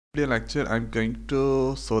Today lecture I'm going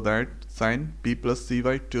to show that sin b plus c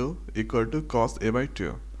by 2 equal to cos a by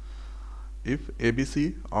 2 if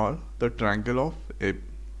ABC are the triangle of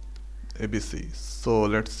ABC. So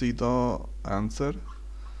let's see the answer.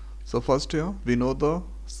 So first here we know the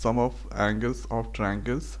sum of angles of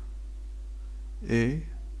triangles A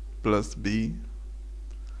plus B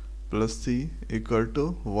plus C equal to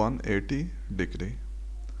 180 degree.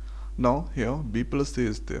 Now here B plus C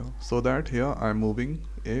is there, so that here I am moving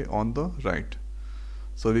A on the right,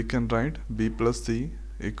 so we can write B plus C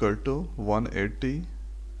equal to 180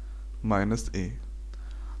 minus A.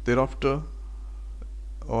 Thereafter,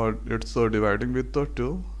 or it's dividing with the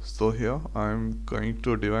 2, so here I am going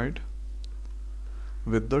to divide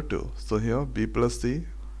with the 2, so here B plus C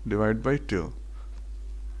divided by 2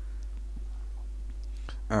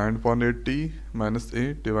 and 180 minus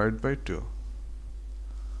A divided by 2,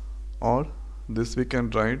 or this we can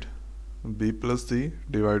write B plus C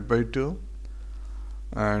divided by 2,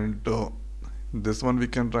 and this one we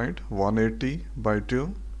can write 180 by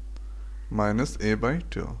 2 minus A by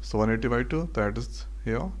 2. So 180 by 2, that is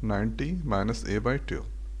here 90 minus A by 2.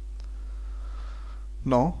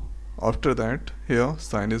 Now after that here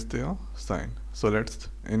sine is there, sine, so let's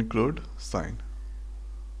include sine.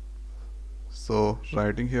 So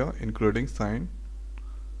writing here including sine,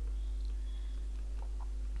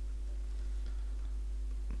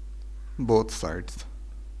 both sides.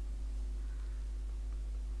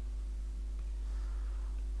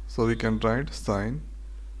 So we can write sine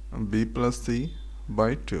B plus C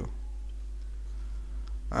by 2,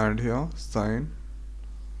 and here sine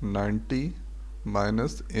 90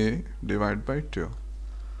 minus A divided by 2,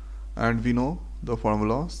 and we know the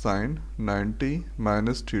formula sine 90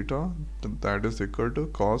 minus theta, that is equal to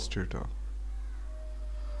cos theta.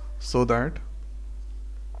 So that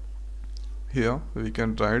here we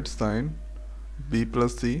can write sine B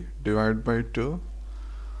plus C divided by 2,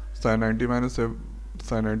 sine 90 minus A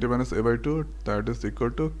by 2, that is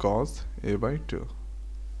equal to cos A by 2.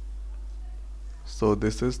 So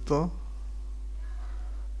this is the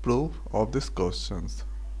proof of this questions.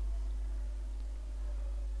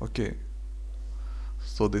 Okay,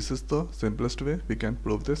 so this is the simplest way we can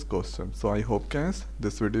prove this question. So I hope guys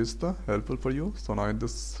this video is helpful for you. So now in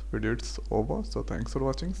this video it's over. So thanks for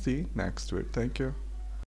watching. See you next video. Thank you.